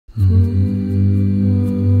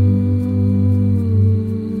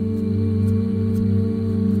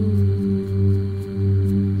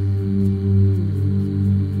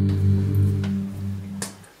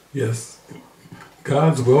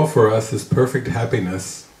God's will for us is perfect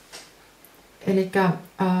happiness. Elikkä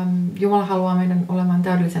Jumala haluaa meidän olemaan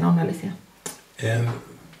täydellisen onnellisia. And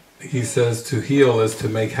he says to heal is to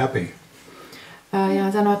make happy. Ja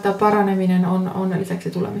hän sanoo, että paraneminen on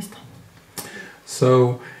onnelliseksi tulemista.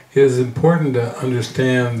 So it is important to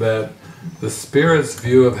understand that the spirit's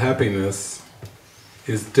view of happiness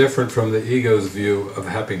is different from the ego's view of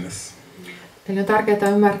happiness. Eli on tärkeää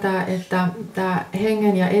ymmärtää, että tämä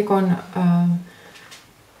hengen ja ekon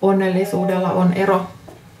onnellisuudella on ero.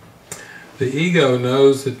 The ego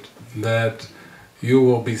knows that you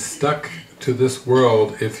will be stuck to this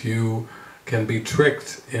world if you can be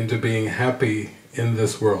tricked into being happy in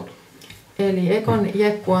this world. Eli ekon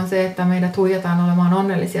jekku on se, että meidät huijataan olemaan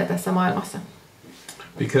onnellisia tässä maailmassa.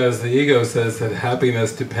 Because the ego says that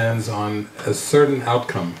happiness depends on a certain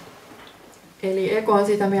outcome. Eli eko on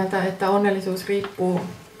sitä mieltä, että onnellisuus riippuu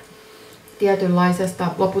tietynlaisesta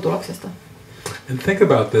lopputuloksesta. And think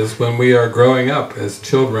about this when we are growing up as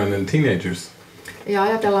children and teenagers. Ja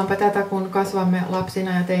ajatellaanpa tätä, kun kasvamme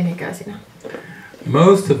lapsina ja teini-ikäisinä.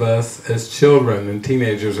 Most of us as children and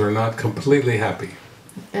teenagers are not completely happy.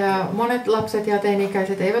 Ja monet lapset ja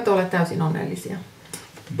teini-ikäiset eivät ole täysin onnellisia.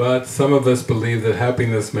 But some of us believe that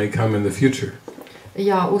happiness may come in the future.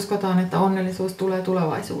 Ja uskotaan, että onnellisuus tulee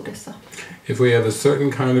tulevaisuudessa. If we have a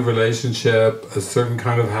certain kind of relationship, a certain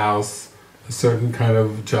kind of house, a certain kind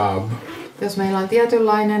of job, jos meillä on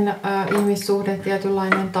tietynlainen ihmissuhde,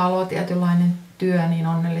 tietynlainen talo, tietynlainen työ, niin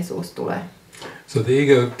onnellisuus tulee. So the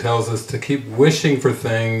ego tells us to keep wishing for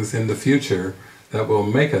things in the future that will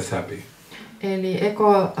make us happy. Eli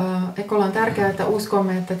ekolla on tärkeää, että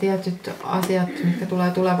uskomme, että tietyt asiat, mitkä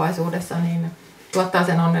tulee tulevaisuudessa, niin tuottaa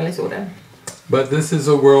sen onnellisuuden. But this is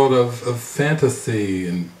a world of fantasy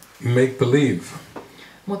and make-believe.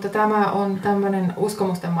 Mutta tämä on tämmöinen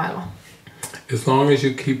uskomusten maailma. As long as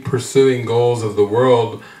you keep pursuing goals of the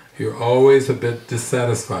world, you're always a bit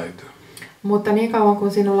dissatisfied. Mutta niin kauan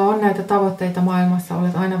kun sinulla on näitä tavoitteita maailmassa,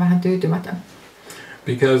 olet aina vähän tyytymätön.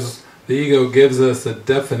 Because the ego gives us a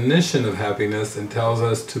definition of happiness and tells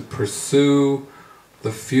us to pursue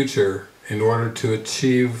the future in order to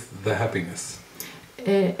achieve the happiness.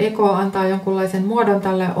 Ego antaa jonkunlaisen muodon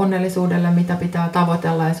tälle onnellisuudelle, mitä pitää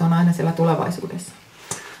tavoitella, ja se on aina siellä tulevaisuudessa.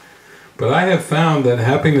 But I have found that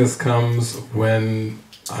happiness comes when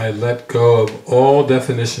I let go of all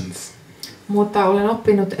definitions. Mutta olen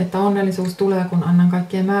oppinut, että onnellisuus tulee, kun annan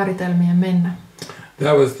kaikkien määritelmien mennä.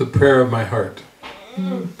 That was the prayer of my heart.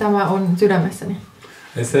 Tämä on sydämessäni.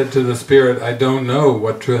 I said to the Spirit, I don't know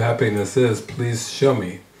what true happiness is, please show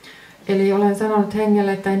me. Eli olen sanonut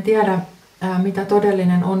hengelle, että en tiedä, mitä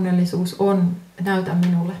todellinen onnellisuus on, näytä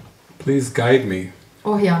minulle. Please guide me.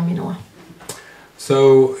 Ohjaa minua. So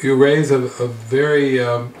you raise a very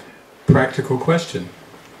practical question.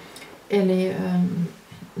 Eli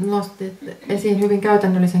nostit esiin hyvin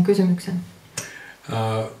käytännöllisen kysymyksen.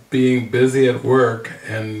 Being busy at work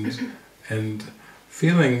and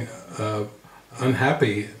feeling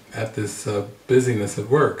unhappy at this busyness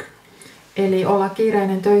at work. Eli olla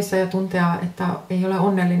kiireinen töissä ja tuntea, että ei ole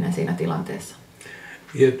onnellinen siinä tilanteessa.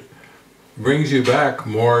 It brings you back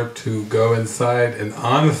more to go inside and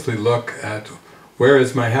honestly look at where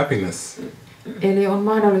is my happiness. Eli on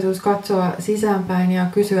mahdollisuus katsoa sisäänpäin ja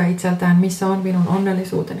kysyä itseltään, missä on minun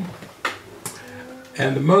onnellisuuteni.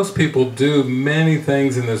 And most people do many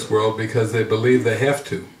things in this world because they believe they have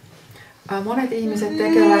to. Monet ihmiset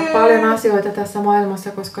tekevät paljon asioita tässä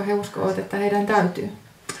maailmassa, koska he uskovat, että heidän täytyy.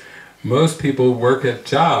 Most people work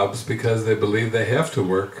at jobs because they believe they have to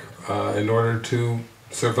work in order to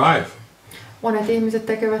survive. Monet ihmiset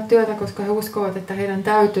tekevät työtä, koska he uskovat, että heidän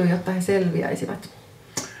täytyy, jotta he selviäisivät.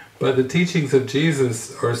 But the teachings of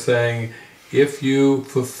Jesus are saying, if you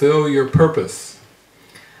fulfill your purpose,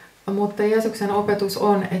 mutta Jeesuksen opetus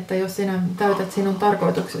on, että jos sinä täytät sinun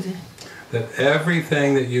tarkoituksesi, that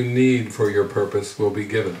everything that you need for your purpose will be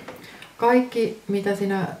given. Kaikki, mitä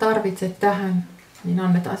sinä tarvitset tähän, niin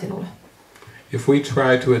annetaan sinulle. If we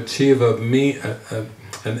try to achieve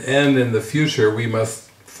an end in the future, we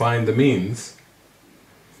must find the means.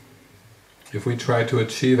 If we try to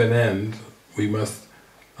achieve an end, we must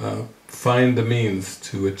find the means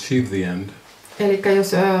to achieve the end. Eli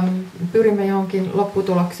jos pyrimme johonkin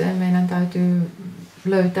lopputulokseen, meidän täytyy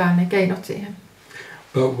löytää ne keinot siihen.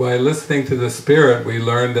 But by listening to the Spirit, we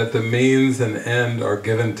learn that the means and end are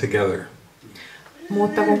given together.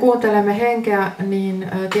 Mutta kun kuuntelemme henkeä, niin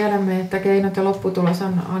tiedämme, että keinot ja lopputulos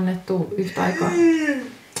on annettu yhtä aikaa.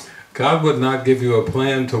 God would not give you a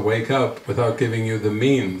plan to wake up without giving you the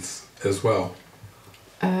means as well.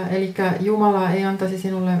 Eli Jumala ei antaisi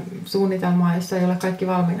sinulle suunnitelmaa, jossa ei ole kaikki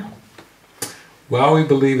valmiina. while we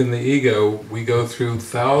believe in the ego, we go through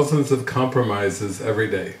thousands of compromises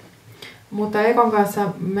every day. Mutta ekon kanssa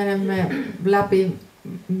menemme läpi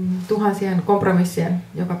tuhansien kompromissien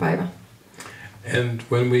joka päivä. And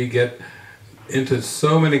when we get into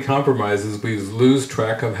so many compromises, we lose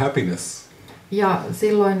track of happiness. Ja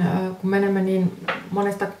silloin, kun menemme niin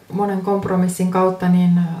monen kompromissin kautta,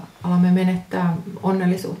 niin alamme menettää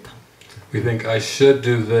onnellisuutta. We think, I should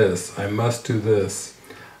do this, I must do this,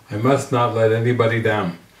 I must not let anybody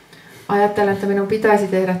down. Ajattelen, että minun pitäisi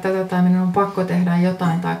tehdä tätä tai minun on pakko tehdä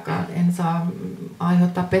jotain, taikka en saa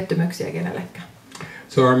aiheuttaa pettymyksiä kenellekään.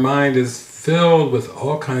 So our mind is filled with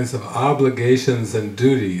all kinds of obligations and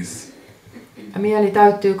duties. Ja mieli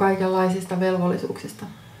täyttyy kaikenlaisista velvollisuuksista.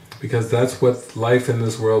 Because that's what life in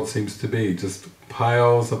this world seems to be, just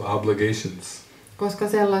piles of obligations. Koska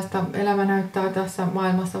sellaista elämä näyttää tässä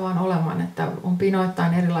maailmassa vaan olevan, että on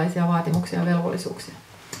pinoittain erilaisia vaatimuksia ja velvollisuuksia.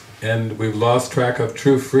 And we've lost track of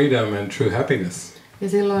true freedom and true happiness. Ja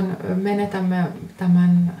silloin menetämme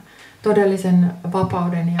tämän todellisen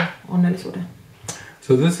vapauden ja onnellisuuden.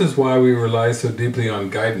 So this is why we rely so deeply on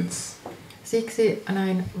guidance. Siksi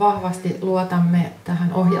näin vahvasti luotamme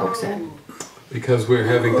tähän ohjaukseen. Because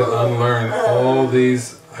we're having to unlearn all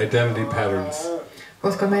these identity patterns.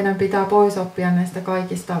 Koska meidän pitää pois oppia näistä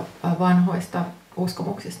kaikista vanhoista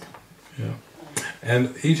uskomuksista. Yeah. And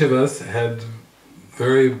each of us had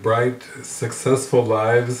very bright, successful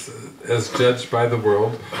lives as judged by the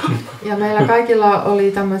world. Ja meillä kaikilla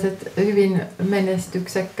oli tämmöiset hyvin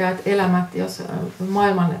menestyksekkäät elämät, jos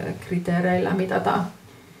maailman kriteereillä mitataan.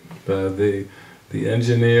 The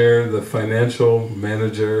engineer, the financial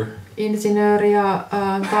manager. Insinööri ja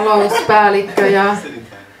talouspäällikkö ja...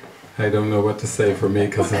 I don't know what to say for me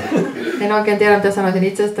because en oikein tiedä, mitä sanoisin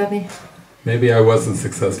itsestäni. Maybe I wasn't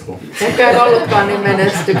successful. Ehkä en ollutkaan niin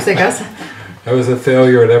menestyksekäs. I was a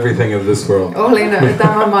failure at everything of this world. Olin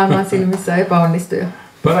tämän maailman silmissä epäonnistuja.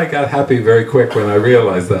 But I got happy very quick when I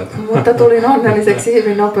realized that. Mutta tulin onnelliseksi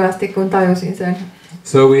hyvin nopeasti, kun tajusin sen.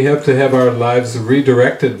 So we have to have our lives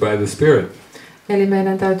redirected by the Spirit. Eli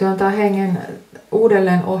meidän täytyy antaa hengen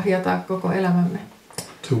uudelleen ohjata koko elämämme.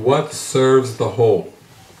 To what serves the whole.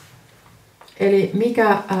 Eli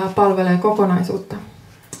mikä palvelee kokonaisuutta?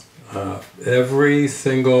 Every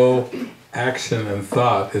single action and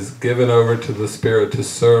thought is given over to the Spirit to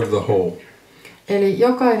serve the whole. Eli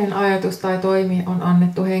jokainen ajatus tai toimi on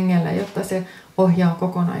annettu hengelle, jotta se ohjaa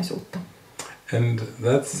kokonaisuutta. And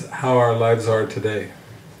that's how our lives are today.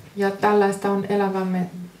 Ja tällaista on elämämme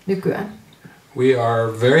nykyään. We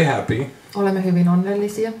are very happy. Olemme hyvin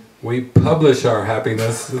onnellisia. We publish our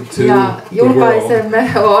happiness to ja the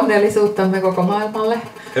julkaisemme onnellisuuttamme koko maailmalle.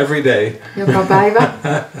 Every day. Joka päivä.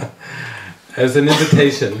 As an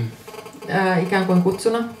invitation. Ikään kuin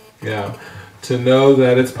kutsuna. Yeah. To know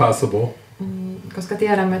that it's possible. Koska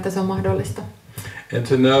tiedämme, että se on mahdollista. And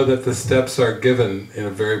to know that the steps are given in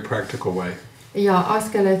a very practical way. Ja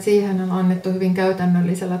askeleet siihen on annettu hyvin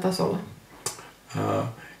käytännöllisellä tasolla.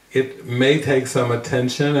 It may take some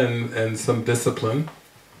attention and some discipline.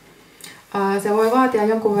 Se voi vaatia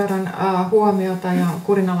jonkun verran huomiota ja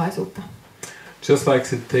kurinalaisuutta. Just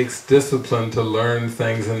like it takes discipline to learn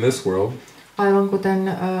things in this world. Aivan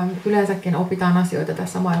kuten yleensäkin opitaan asioita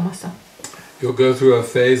tässä maailmassa. You'll go through a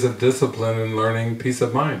phase of discipline in learning peace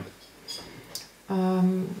of mind.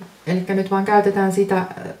 Eli nyt vaan käytetään sitä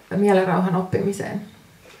mielenrauhan oppimiseen.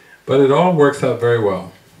 But it all works out very well.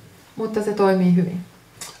 Mutta se toimii hyvin.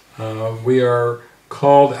 We are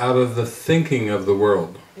called out of the thinking of the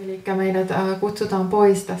world. Eli meidät kutsutaan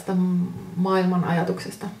pois tästä maailman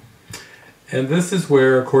ajatuksesta. And this is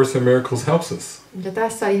where A Course in Miracles helps us. Ja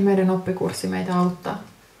tässä ihmeiden oppikurssi meitä auttaa.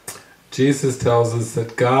 Jesus tells us that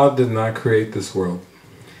God did not create this world.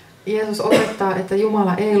 Jeesus opettaa, että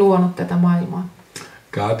Jumala ei luonut tätä maailmaa.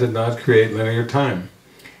 God did not create linear time.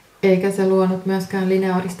 Eikä se luonut myöskään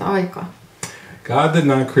lineaarista aikaa. God did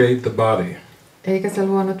not create the body. Eikä se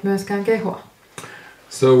luonut myöskään kehoa.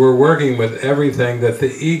 So we're working with everything that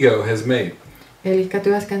the ego has made. Eli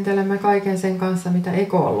työskentelemme kaiken sen kanssa, mitä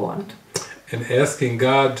ego on luonut. And asking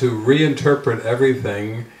God to reinterpret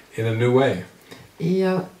everything in a new way.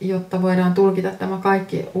 Ja jotta voidaan tulkita tämä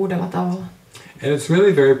kaikki uudella tavalla. And it's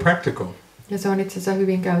really very practical. Ja se on itse asiassa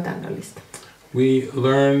hyvin käytännöllistä. We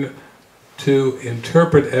learn to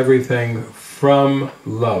interpret everything from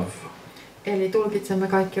love. Eli tulkitsemme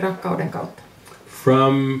kaikki rakkauden kautta.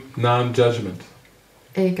 From non-judgment.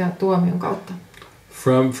 Eikä tuomion kautta.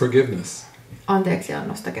 From forgiveness.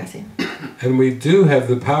 Anteeksiannosta käsin. And we do have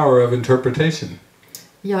the power of interpretation.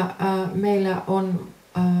 Ja meillä on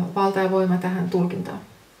valta ja voima tähän tulkintaan.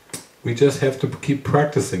 We just have to keep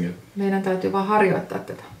practicing it. Meidän täytyy vaan harjoittaa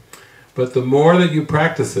tätä. But the more that you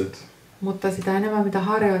practice it, mutta sitä enemmän mitä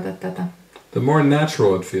harjoitat tätä, the more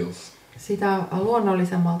natural it feels. sitä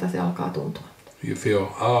luonnollisemmalta se alkaa tuntua. You feel,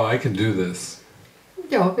 oh, I can do this.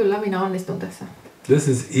 Joo, kyllä minä onnistun tässä. This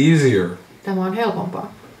is easier. Tämä on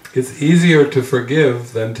helpompaa. It's easier to forgive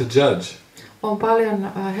than to judge. On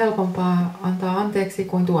paljon helpompaa antaa anteeksi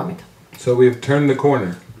kuin tuomita. So we've turned the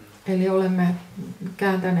corner. Eli olemme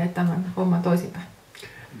kääntäneet tämän homman toisinpäin.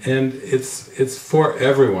 And it's for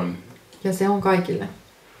everyone. Ja se on kaikille.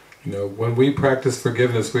 You know, when we practice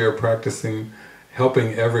forgiveness, we are practicing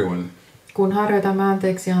helping everyone. Kun harjoitamme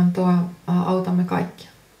anteeksiantoa, autamme kaikkia.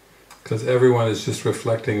 Because everyone is just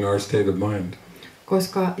reflecting our state of mind.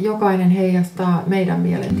 Koska jokainen heijastaa meidän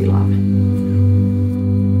mielentilaamme.